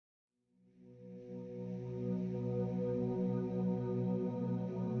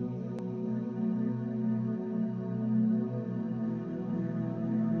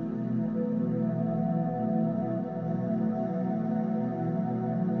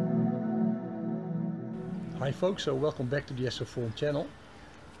Hi folks, so welcome back to the Astrophoto channel.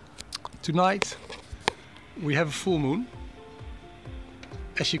 Tonight we have a full moon,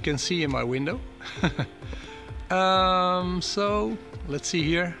 as you can see in my window. So let's see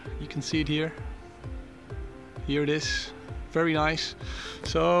here, you can see it here. Here it is, very nice.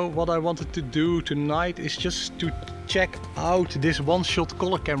 So what I wanted to do tonight is just to check out this one-shot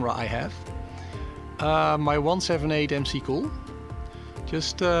color camera I have. My 178 MC Cool.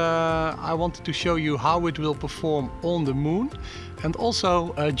 Just I wanted to show you how it will perform on the moon, and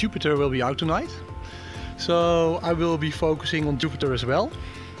also Jupiter will be out tonight. So I will be focusing on Jupiter as well.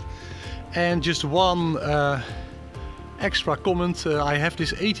 And just one extra comment, I have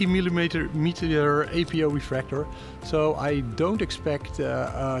this 80mm APO refractor, so I don't expect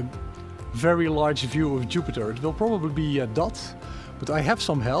a very large view of Jupiter. It will probably be a dot, but I have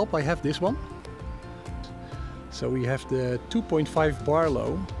some help. I have this one. So we have the 2.5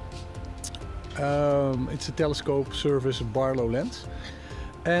 Barlow. It's a telescope service Barlow lens,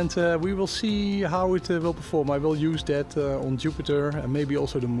 and we will see how it will perform. I will use that on Jupiter and maybe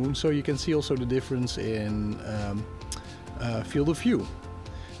also the moon, so you can see also the difference in field of view.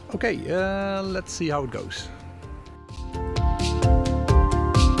 Okay, let's see how it goes.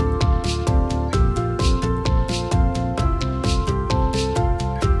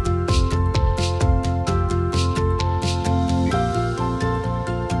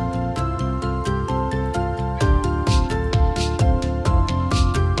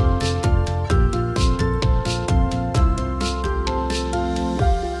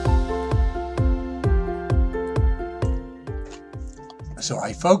 So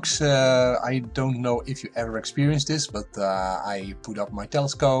hi folks, I don't know if you ever experienced this, but I put up my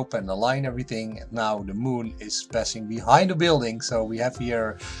telescope and align everything, and now the moon is passing behind the building. So we have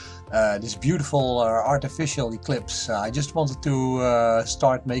here this beautiful artificial eclipse. I just wanted to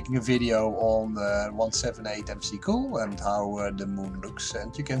start making a video on the 178 MC Cool and how the moon looks,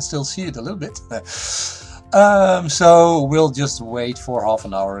 and you can still see it a little bit. So we'll just wait for half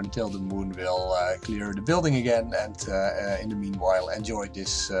an hour until the moon will clear the building again, and in the meanwhile enjoy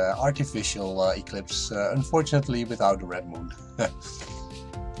this artificial eclipse, unfortunately without a red moon.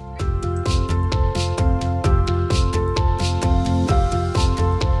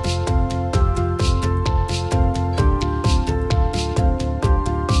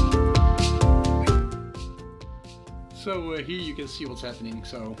 So here you can see what's happening.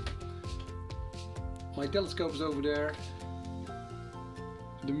 So my telescope is over there,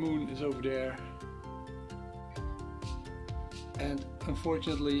 the moon is over there, and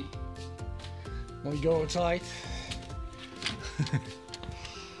unfortunately when we go outside,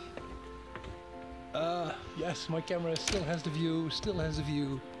 yes, my camera still has the view,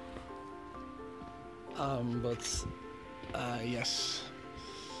 but yes,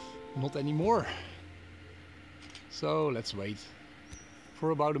 not anymore. So let's wait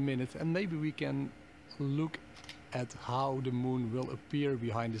for about a minute, and maybe we can look at how the moon will appear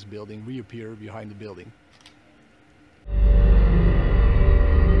behind this building, reappear behind the building.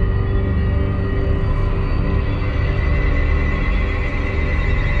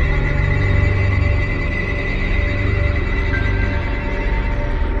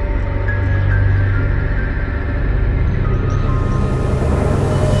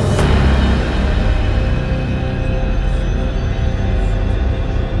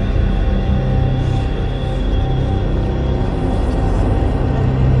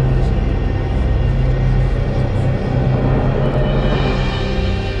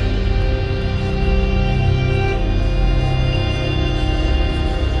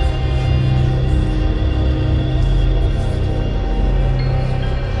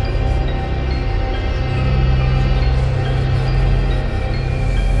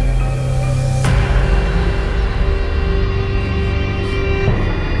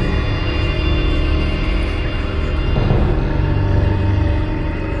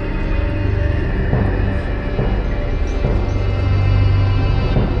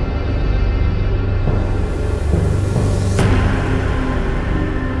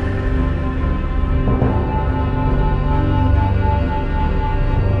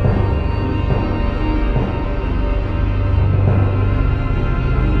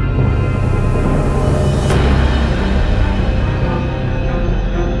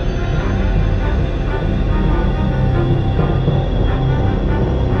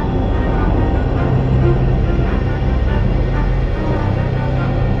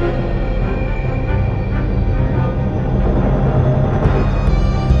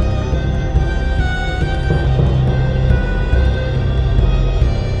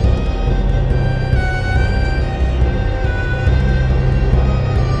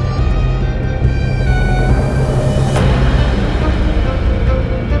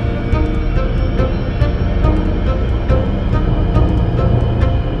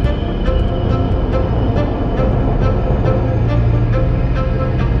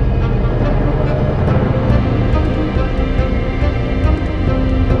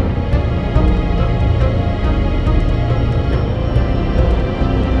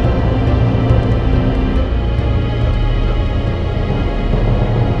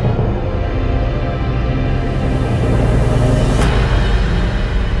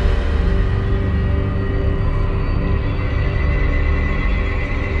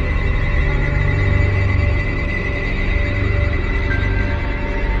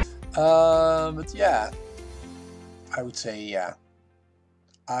 But yeah, I would say yeah,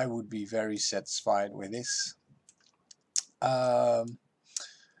 I would be very satisfied with this. So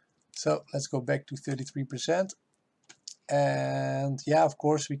let's go back to 33%. And yeah, of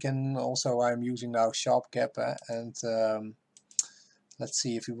course we can also, I'm using now sharp cap, and let's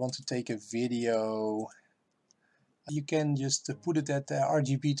see, if you want to take a video, you can just put it at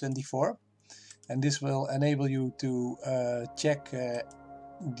RGB24, and this will enable you to check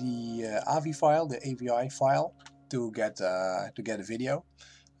the AVI file, the AVI file, to get a video.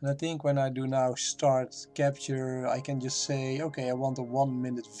 And I think when I do now start capture, I can just say, okay, I want a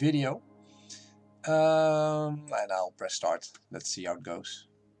 1-minute video, and I'll press start. Let's see how it goes.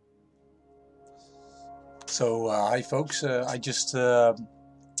 So hi folks, I just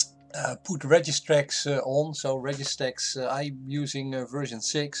put Registrax on. So Registrax, I'm using version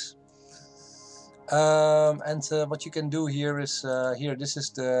 6. And what you can do here is, here, this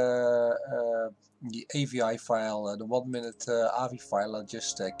is the AVI file, the 1-minute AVI file I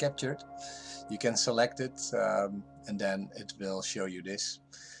just captured. You can select it, and then it will show you this.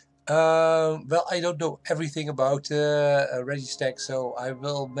 Well, I don't know everything about Registrax, so I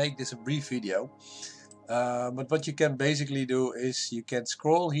will make this a brief video. But what you can basically do is you can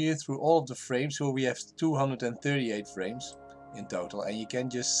scroll here through all of the frames. So we have 238 frames in total, and you can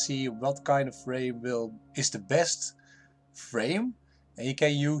just see what kind of frame is the best frame, and you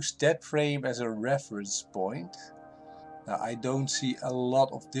can use that frame as a reference point. Now I don't see a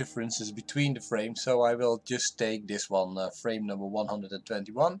lot of differences between the frames, so I will just take this one, frame number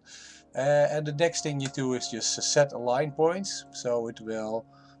 121, and the next thing you do is just set align points. So it will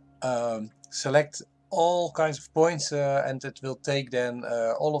select all kinds of points, and it will take then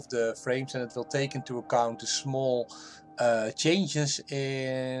all of the frames, and it will take into account the small changes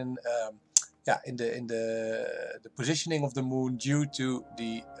in the positioning of the moon due to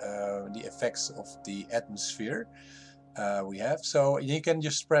the effects of the atmosphere we have. So you can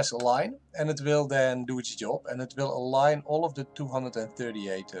just press align, and it will then do its job, and it will align all of the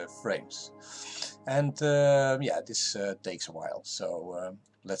 238 frames. And yeah, this takes a while, so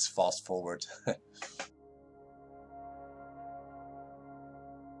let's fast forward.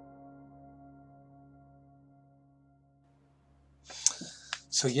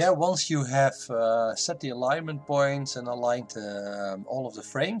 So yeah, once you have set the alignment points and aligned all of the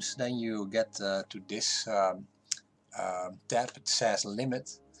frames, then you get to this tab. It says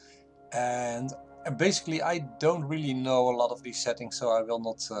limit, and basically I don't really know a lot of these settings, so I will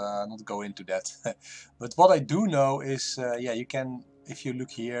not go into that. But what I do know is, yeah, you can, if you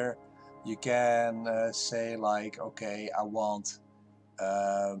look here, you can say like, okay, I want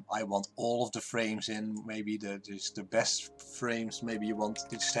all of the frames in, maybe the best frames, maybe you want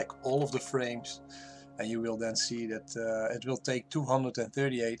to stack all of the frames, and you will then see that it will take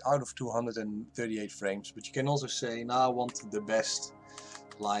 238 out of 238 frames. But you can also say, now I want the best,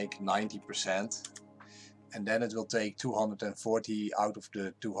 like 90%, and then it will take 240 out of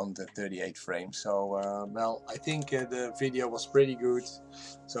the 238 frames. So well, I think the video was pretty good,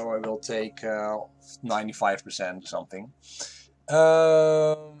 so I will take 95% or something.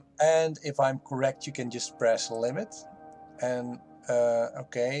 And if I'm correct, you can just press limit, and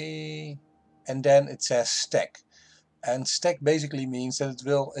okay, and then it says stack, and stack basically means that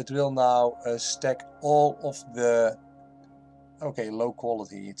it will now stack all of the, okay, low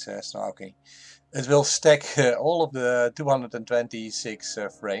quality it says now, okay, it will stack all of the 226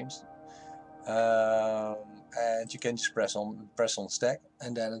 frames, and you can just press on stack,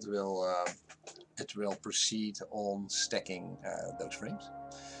 and then it will proceed on stacking those frames.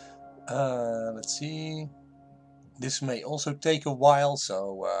 Let's see, this may also take a while,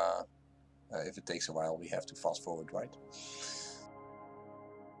 so if it takes a while, we have to fast forward, right?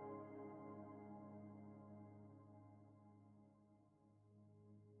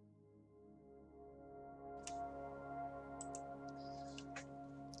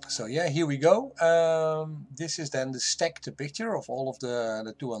 So yeah, here we go. This is then the stacked picture of all of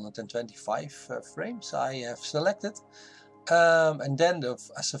the 225 frames I have selected. And then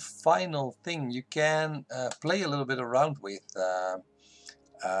as a final thing, you can play a little bit around with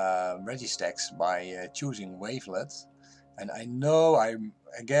Registrax by choosing wavelets. And I know, I'm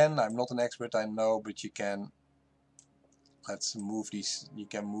not an expert, I know, but you can, let's move these, you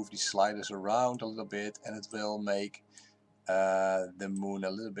can move these sliders around a little bit, and it will make the moon a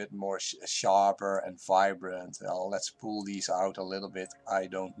little bit more sharper and vibrant. Let's pull these out a little bit. I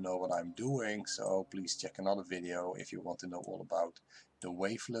don't know what I'm doing, so please check another video if you want to know all about the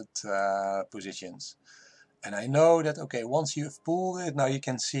wavelet positions. And I know that, okay, once you've pulled it, now you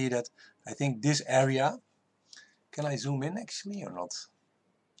can see that I think this area, can I zoom in actually or not?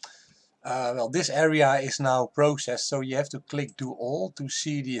 Well, this area is now processed, so you have to click do all to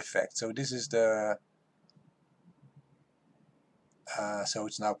see the effect. So this is the so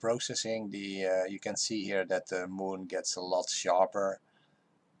it's now processing the you can see here that the moon gets a lot sharper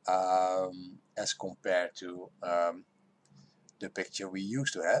as compared to the picture we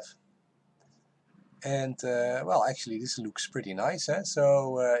used to have. And well, actually this looks pretty nice, eh?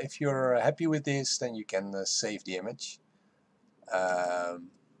 So if you're happy with this, then you can save the image.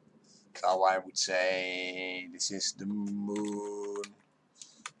 So I would say this is the moon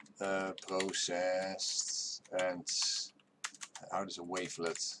processed, and how does a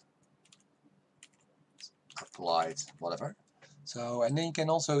wavelet applied, whatever. So, and then you can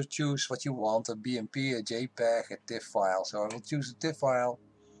also choose what you want, a BMP, a JPEG, a TIFF file. So I will choose a TIFF file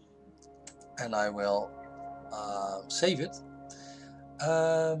and I will save it.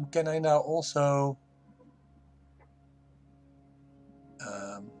 Can I now also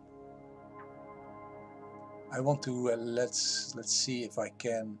I want to let's see if I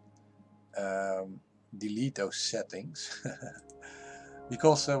can delete those settings.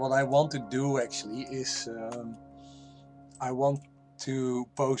 Because what I want to do actually is I want to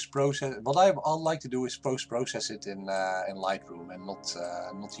post-process. What I'd like to do is post-process it in Lightroom and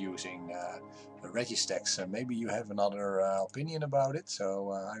not using Registex. Maybe you have another opinion about it,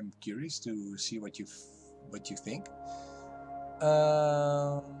 so I'm curious to see what you think.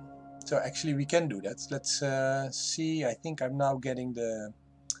 So actually we can do that. Let's see. I think I'm now getting the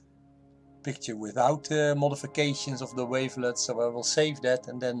picture without modifications of the wavelet, so I will save that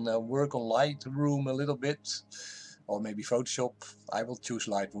and then work on Lightroom a little bit, or maybe Photoshop. I will choose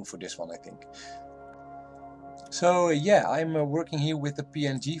Lightroom for this one, I think. So yeah, I'm working here with the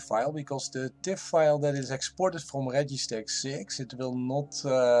PNG file, because the TIFF file that is exported from Registex 6, it will not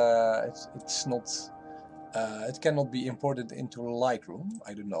it cannot be imported into Lightroom.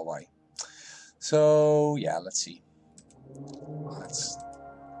 I don't know why. So yeah, let's see. Let's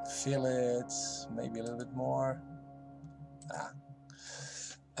fill it maybe a little bit more.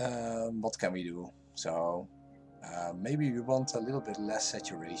 What can we do? So maybe we want a little bit less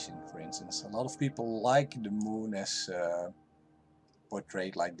saturation, for instance. A lot of people like the moon as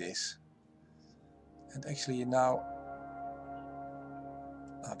portrayed like this. And actually now,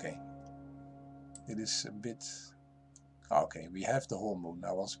 okay, it is a bit, okay, we have the whole moon.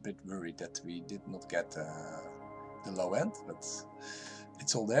 I was a bit worried that we did not get the low end, but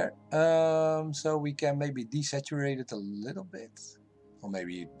it's all there. So we can maybe desaturate it a little bit, or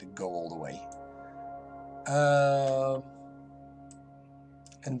maybe go all the way.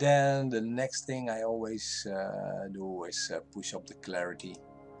 And then the next thing I always do is push up the clarity.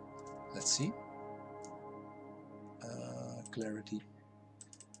 Let's see. Clarity.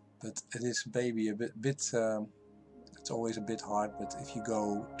 But it is maybe a bit it's always a bit hard, but if you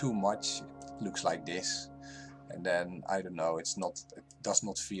go too much, it looks like this. And then, I don't know, it does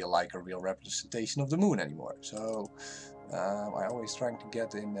not feel like a real representation of the moon anymore. So I always trying to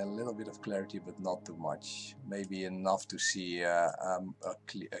get in a little bit of clarity, but not too much. Maybe enough to see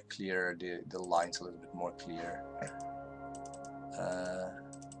clear the lines a little bit more clear,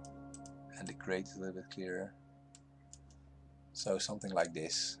 and the grade a little bit clearer. So something like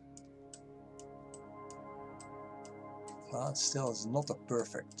this. Well, still it's not a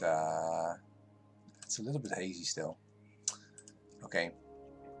perfect. It's a little bit hazy still. Okay.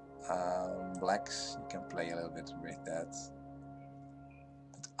 Blacks, you can play a little bit with that.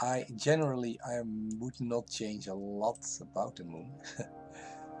 But I would not change a lot about the moon.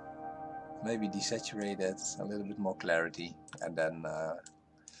 Maybe desaturate it, a little bit more clarity, and then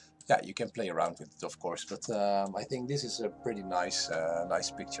yeah, you can play around with it, of course. But I think this is a pretty nice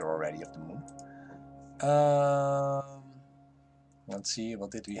nice picture already of the moon. Let's see,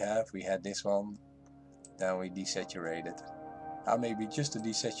 what did we have? We had this one, then we desaturated. Maybe just a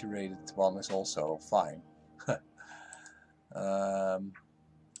desaturated one is also fine.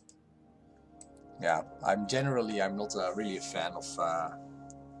 Yeah, I'm not really a fan of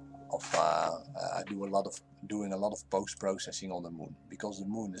doing a lot of post-processing on the moon, because the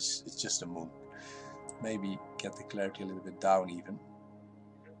moon it's just a moon. Maybe get the clarity a little bit down even.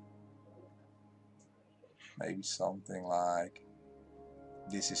 Maybe something like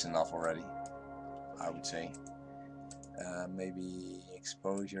this is enough already, I would say. Maybe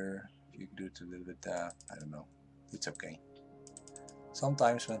exposure, if you do it a little bit, I don't know, it's okay.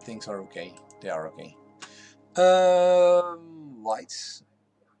 Sometimes when things are okay, they are okay. Lights.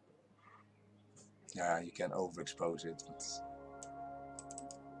 Yeah, you can overexpose it, but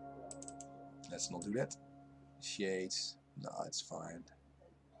let's not do that. Shades, no, it's fine.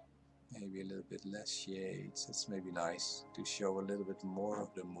 Maybe a little bit less shades, that's maybe nice to show a little bit more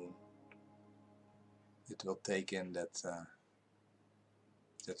of the moon. it will take in that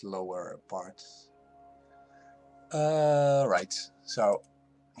that lower part. Right, so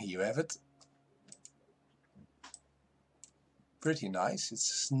here you have it. Pretty nice.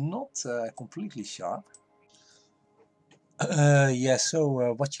 It's not completely sharp. Yeah,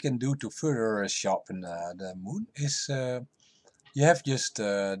 so what you can do to further sharpen the moon is you have just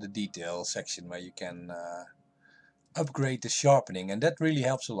the detail section where you can upgrade the sharpening, and that really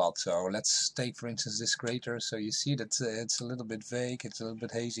helps a lot. So let's take for instance this crater. So you see that it's a little bit vague, it's a little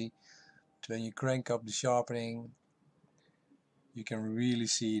bit hazy. So when you crank up the sharpening, you can really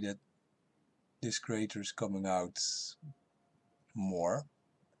see that this crater is coming out more,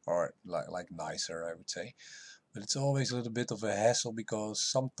 or like nicer, I would say. But it's always a little bit of a hassle because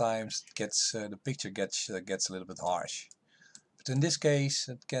sometimes it gets the picture gets a little bit harsh. But in this case,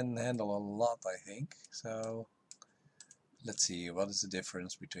 it can handle a lot, I think. So let's see, what is the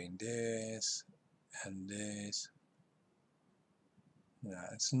difference between this and this?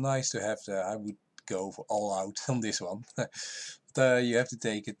 Yeah, it's nice to have the. I would go for all out on this one. But you have to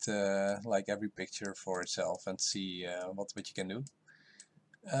take it like every picture for itself and see what you can do.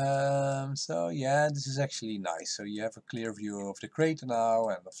 So yeah, this is actually nice. So you have a clear view of the crater now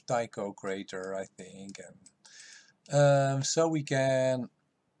and of Tycho crater, I think. And so we can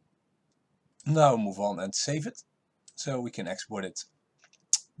now move on and save it. So we can export it.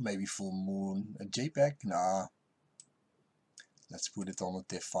 Maybe full moon, a JPEG. Nah. Let's put it on a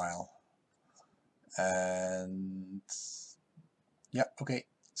TIFF file. And yeah, okay.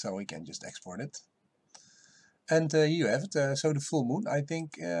 So we can just export it. And here you have it. So the full moon, I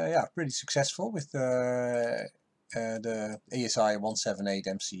think, yeah, pretty successful with the ASI 178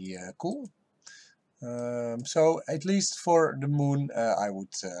 MC cool. So at least for the moon, I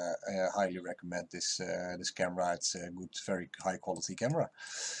would highly recommend this this camera. It's a good, very high quality camera.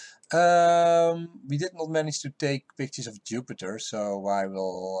 We did not manage to take pictures of Jupiter, so I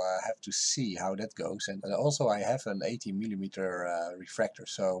will have to see how that goes. And also I have an 80mm refractor,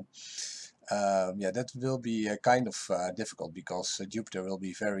 so yeah, that will be kind of difficult because Jupiter will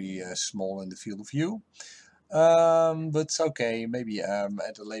be very small in the field of view. But it's okay, maybe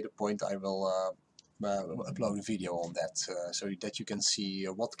at a later point I will upload a video on that so that you can see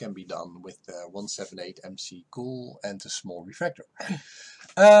what can be done with the 178 MC cool and the small refractor.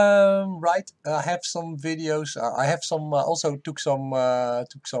 Right, I have some videos. I have some also took some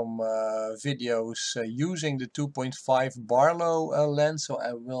videos using the 2.5 Barlow lens, so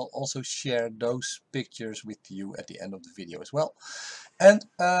I will also share those pictures with you at the end of the video as well. And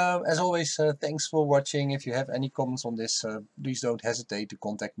as always, thanks for watching. If you have any comments on this, please don't hesitate to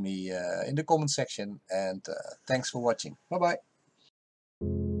contact me in the comment section. And thanks for watching. Bye bye.